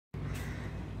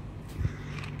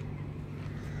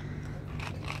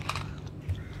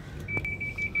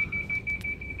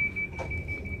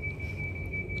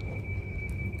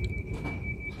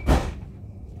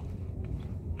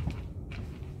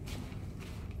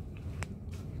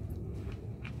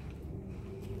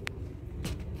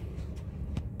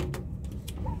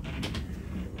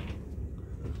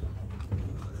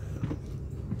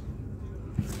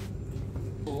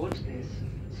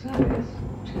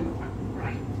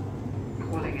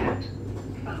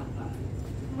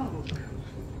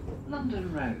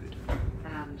London Road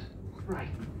and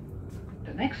Brighton.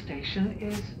 The next station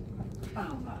is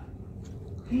Falmer.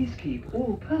 Please keep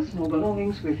all personal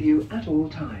belongings with you at all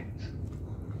times.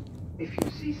 If you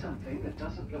see something that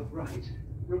doesn't look right,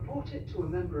 report it to a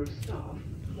member of staff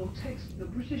or text the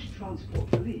British Transport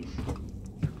Police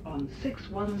on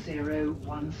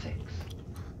 61016.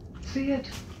 See it,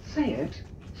 say it,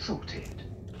 sorted.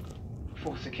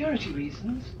 For security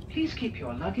reasons, please keep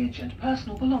your luggage and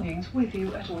personal belongings with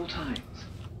you at all times.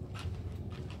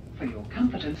 For your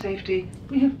comfort and safety,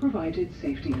 we have provided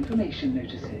safety information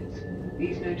notices.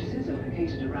 These notices are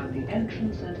located around the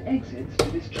entrance and exits to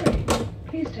this train.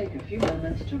 Please take a few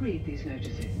moments to read these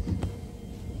notices.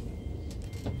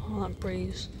 Oh, that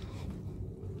breeze.